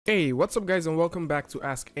Hey, what's up guys and welcome back to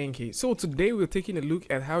askNK. So today we're taking a look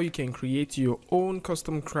at how you can create your own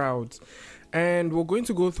custom crowds, and we're going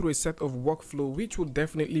to go through a set of workflow which will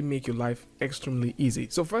definitely make your life extremely easy.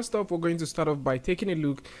 So first off, we're going to start off by taking a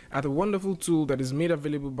look at a wonderful tool that is made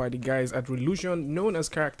available by the guys at Relution known as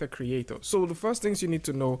Character Creator. So the first things you need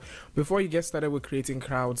to know before you get started with creating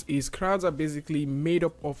crowds is crowds are basically made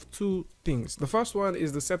up of two things. The first one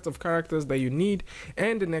is the set of characters that you need,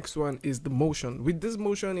 and the next one is the motion. With this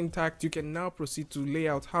motion intact, you can now proceed to lay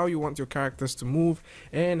out how you want your characters to move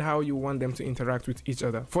and how you want them to interact with each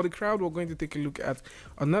other. For the crowd, we're going to take a look at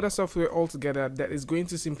another software altogether that is going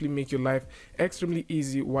to simply make your life extremely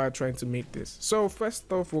easy while trying to make this. So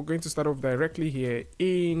first off, we're going to start off directly here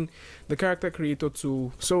in the Character Creator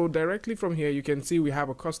tool. So directly from here, you can see we have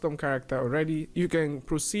a custom character already. You can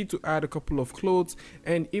proceed to add a couple of clothes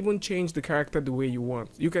and even change the character the way you want.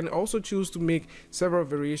 You can also choose to make several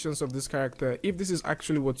variations of this character if this is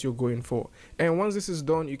actually what you're going for. And once this is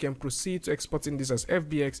done, you can proceed to exporting this as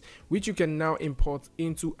FBX, which you can now import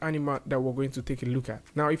into ANIMA that we're going to take a look at.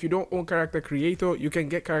 Now, if you don't own Character Creator, you can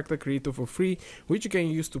get Character Creator for free, which you can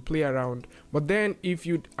use to play around. But then if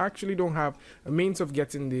you actually don't have a means of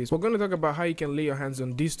getting this, we're going to talk about how you can lay your hands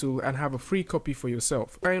on this tool and have a free copy for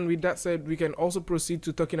yourself. And with that said, we can also proceed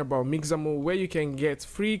to talking about MIXAMO, where you can get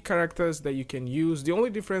free characters that you can use. The only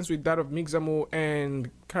difference with that of MIXAMO and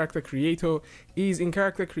Character Creator is in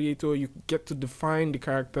Character Creator you get to define the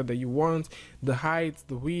character that you want, the height,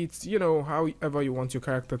 the width, you know, however you want your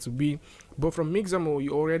character to be. But from MIXAMO,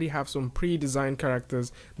 you already have some pre-designed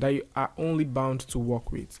characters that you are only bound to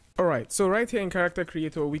work with. Alright, so right here in Character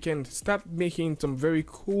Creator, we can start making some very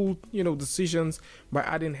cool, decisions by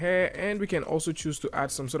adding hair, and we can also choose to add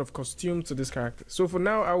some sort of costume to this character. So for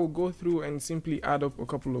now, I will go through and simply add up a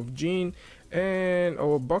couple of jeans and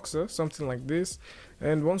or boxer, something like this.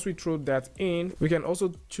 And once we throw that in, we can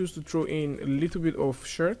also choose to throw in a little bit of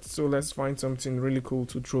shirt. So let's find something really cool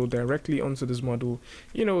to throw directly onto this model,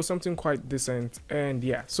 something quite decent. And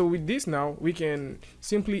yeah, so with this now, we can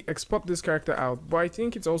simply export this character out. But I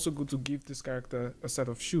think it's also good to give this character a set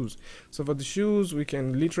of shoes. So for the shoes, we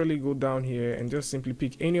can literally go down here and just simply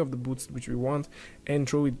pick any of the boots which we want and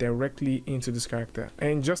throw it directly into this character.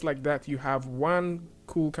 And just like that, you have one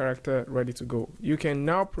cool character ready to go. You can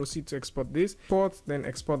now proceed to export this, then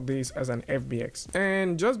export this as an FBX.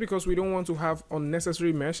 And just because we don't want to have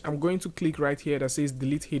unnecessary mesh, I'm going to click right here that says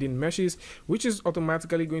delete hidden meshes, which is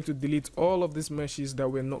automatically going to delete all of these meshes that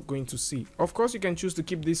we're not going to see. Of course, you can choose to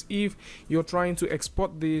keep this if you're trying to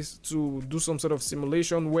export this to do some sort of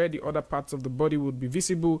simulation where the other parts of the body would be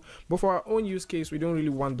visible, but for our own use case, we don't really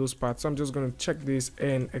want those parts. So I'm just going to check this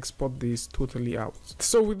and export this totally out.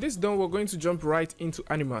 So with this done, we're going to jump right into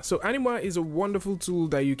ANIMA. So ANIMA is a wonderful tool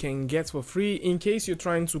that you can get for free in case you're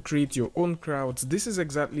trying to create your own crowds. This is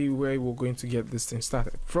exactly where we're going to get this thing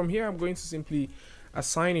started. From here, I'm going to simply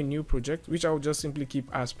assign a new project, which I'll just simply keep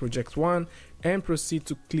as project 1 and proceed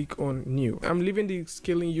to click on new. I'm leaving the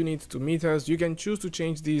scaling unit to meters. You can choose to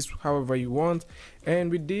change this however you want. And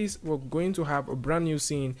with this, we're going to have a brand new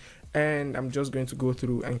scene, and I'm just going to go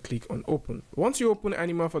through and click on open. Once you open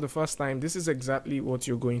ANIMA for the first time, this is exactly what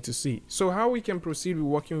you're going to see. So how we can proceed with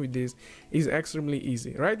working with this is extremely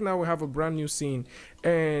easy. Right now we have a brand new scene,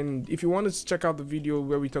 and if you want to check out the video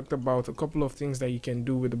where we talked about a couple of things that you can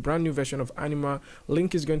do with the brand new version of ANIMA,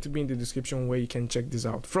 link is going to be in the description where you can check this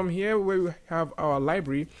out. From here, where we have our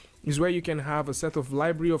library, is where you can have a set of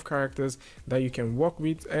library of characters that you can work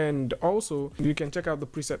with, and also you can check out the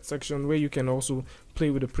preset section where you can also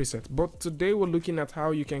play with the preset. But today we're looking at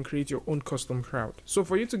how you can create your own custom crowd. So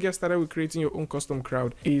for you to get started with creating your own custom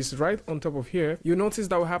crowd is right on top of here. You notice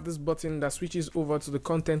that we have this button that switches over to the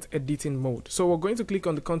content editing mode. So we're going to click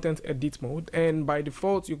on the content edit mode, and by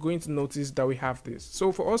default you're going to notice that we have this.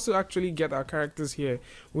 So for us to actually get our characters here,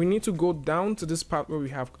 we need to go down to this part where we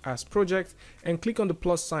have as project and click on the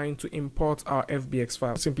plus sign to import our FBX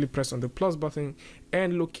file. Simply press on the plus button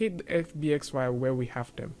and locate the FBX file where we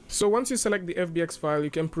have them. So once you select the FBX file, you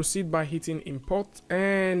can proceed by hitting import,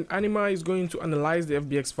 and ANIMA is going to analyze the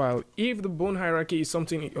FBX file. If the bone hierarchy is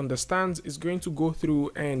something it understands, it's going to go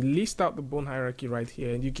through and list out the bone hierarchy right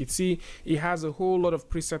here, and you can see it has a whole lot of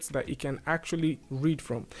presets that it can actually read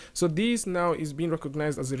from. So this now is being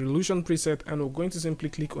recognized as a Relution preset, and we're going to simply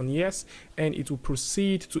click on yes, and it will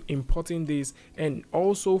proceed to importing this and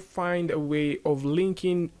also find a way of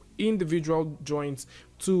linking individual joints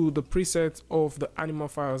to the preset of the ANIMA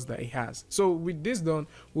files that it has. So with this done,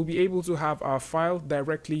 we'll be able to have our file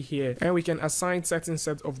directly here, and we can assign certain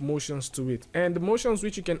set of motions to it. And the motions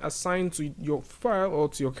which you can assign to your file or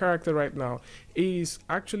to your character right now is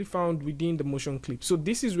actually found within the motion clip. So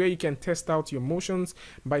this is where you can test out your motions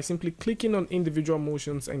by simply clicking on individual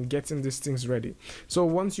motions and getting these things ready. So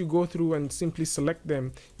once you go through and simply select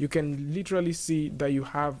them, you can literally see that you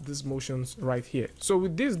have these motions right here. So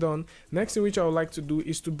with this done, next thing which I would like to do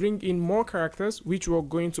is to bring in more characters, which we're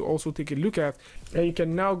going to also take a look at. And you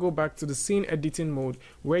can now go back to the scene editing mode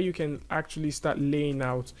where you can actually start laying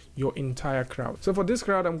out your entire crowd. So for this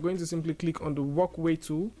crowd, I'm going to simply click on the walkway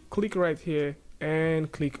tool, click right here,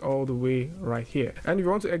 and click all the way right here. And if you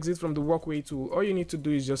want to exit from the walkway tool, all you need to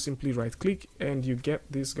do is just simply right click and you get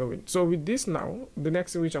this going. So with this now, the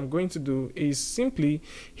next thing which I'm going to do is simply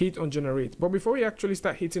hit on generate. But before we actually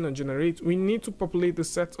start hitting on generate, we need to populate the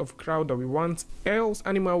set of crowd that we want, else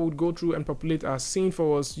ANIMA would go through and populate our scene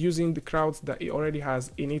for us using the crowds that it already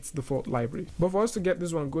has in its default library. But for us to get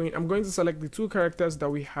this one going, I'm going to select the two characters that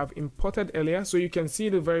we have imported earlier. So you can see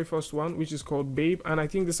the very first one, which is called Babe, and I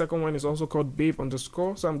think the second one is also called Babe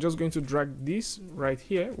underscore. So I'm just going to drag this right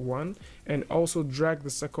here, one, and also drag the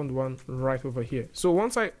second one right over here. So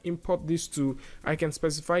once I import these two, I can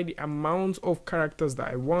specify the amount of characters that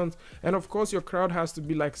I want, and of course your crowd has to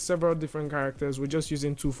be like several different characters. We're just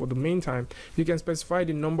using 2 for the main time. You can specify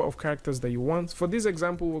the number of characters that you want. For this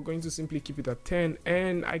example, we're going to simply keep it at 10,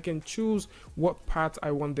 and I can choose what path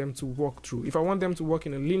I want them to walk through. If I want them to walk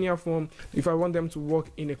in a linear form, if I want them to walk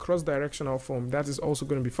in a cross-directional form, that is also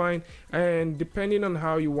going to be fine. And depending on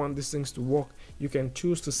how you want these things to work, you can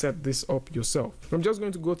choose to set this up yourself. I'm just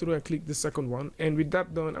going to go through and click the second one, and with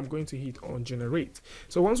that done, I'm going to hit on generate.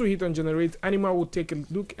 So once we hit on generate, ANIMA will take a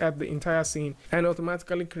look at the entire scene and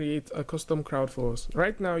automatically create a custom crowd for us.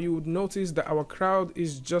 Right now, you would notice that our crowd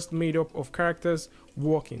is just made up of characters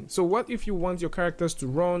walking. So what if you want your characters to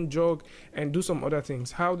run, jog, and do some other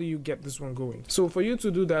things? How do you get this one going? So for you to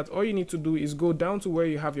do that, all you need to do is go down to where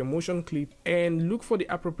you have your motion clip and look for the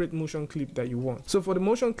appropriate motion clip that you want. So for the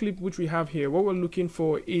motion clip which we have here, what we're looking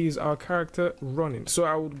for is our character running. So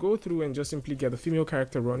I would go through and just simply get the female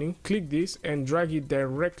character running, click this and drag it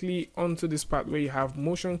directly onto this part where you have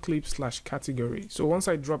motion clip / category. So once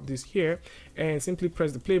I drop this here and simply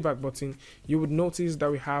press the playback button, you would notice that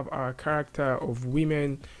we have our character of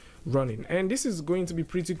women running. And this is going to be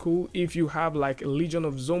pretty cool if you have like a legion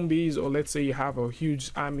of zombies, or let's say you have a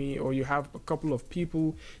huge army, or you have a couple of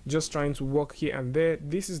people just trying to walk here and there.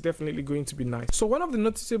 This is definitely going to be nice. So one of the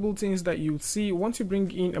noticeable things that you see once you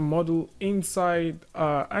bring in a model inside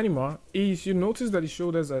ANIMA is you notice that the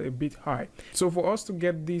shoulders are a bit high. So for us to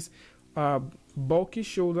get this bulky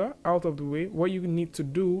shoulder out of the way, what you need to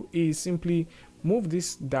do is simply move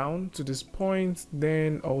this down to this point,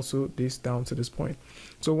 then also this down to this point.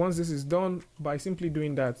 So once this is done, by simply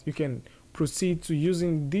doing that, you can proceed to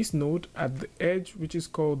using this node at the edge, which is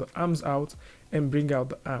called the arms out, and bring out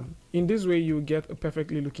the arm. In this way, you get a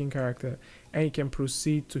perfectly looking character, and you can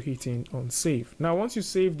proceed to hitting on save. Now once you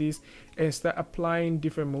save this and start applying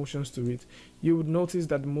different motions to it, you would notice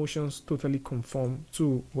that the motions totally conform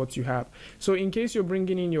to what you have. So in case you're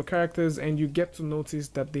bringing in your characters and you get to notice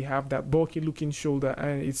that they have that bulky looking shoulder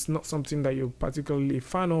and it's not something that you're particularly a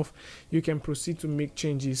fan of, you can proceed to make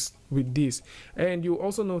changes with this. And you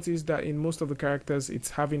also notice that in most of the characters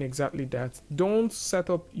it's having exactly that. Don't set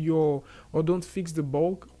up your, or don't fix the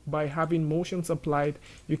bulk by having motions applied.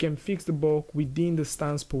 You can fix the bulk within the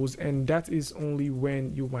stance pose, and that is only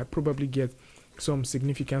when you might probably get some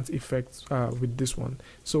significant effects with this one.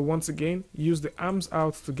 So once again, use the arms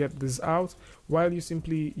out to get this out, while you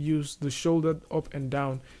simply use the shoulder up and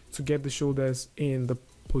down to get the shoulders in the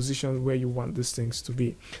position where you want these things to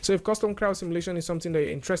be. So if custom crowd simulation is something that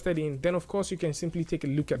you're interested in, then of course you can simply take a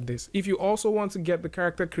look at this. If you also want to get the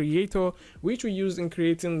character creator, which we used in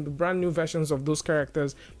creating the brand new versions of those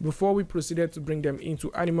characters before we proceeded to bring them into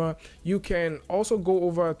ANIMA, you can also go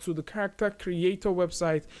over to the character creator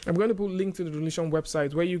website. I'm going to put a link to the Revolution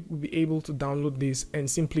website where you will be able to download this and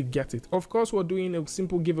simply get it. Of course, we're doing a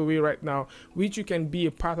simple giveaway right now, which you can be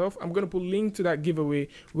a part of. I'm going to put a link to that giveaway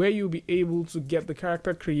where you'll be able to get the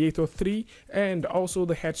character creator 3 and also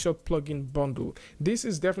the headshot plugin bundle. This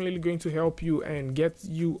is definitely going to help you and get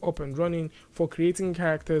you up and running for creating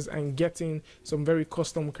characters and getting some very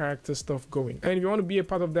custom character stuff going. And if you want to be a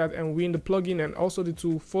part of that and win the plugin and also the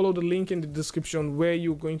tool, follow the link in the description where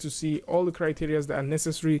you're going to see all the criteria that are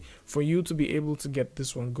necessary for you to be able to get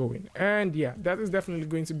this one going. And yeah, that is definitely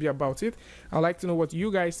going to be about it. I'd like to know what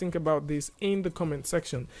you guys think about this in the comment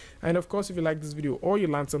section. And of course, if you like this video or you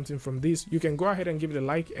learned something from this, you can go ahead and give it a a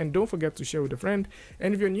like, and don't forget to share with a friend.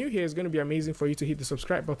 And if you're new here, it's going to be amazing for you to hit the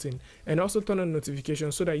subscribe button and also turn on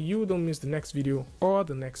notifications so that you don't miss the next video or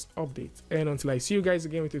the next update. And until I see you guys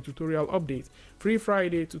again with a tutorial update, Free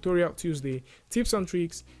Friday, Tutorial Tuesday, tips and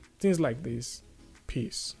tricks, things like this.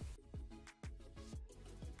 Peace.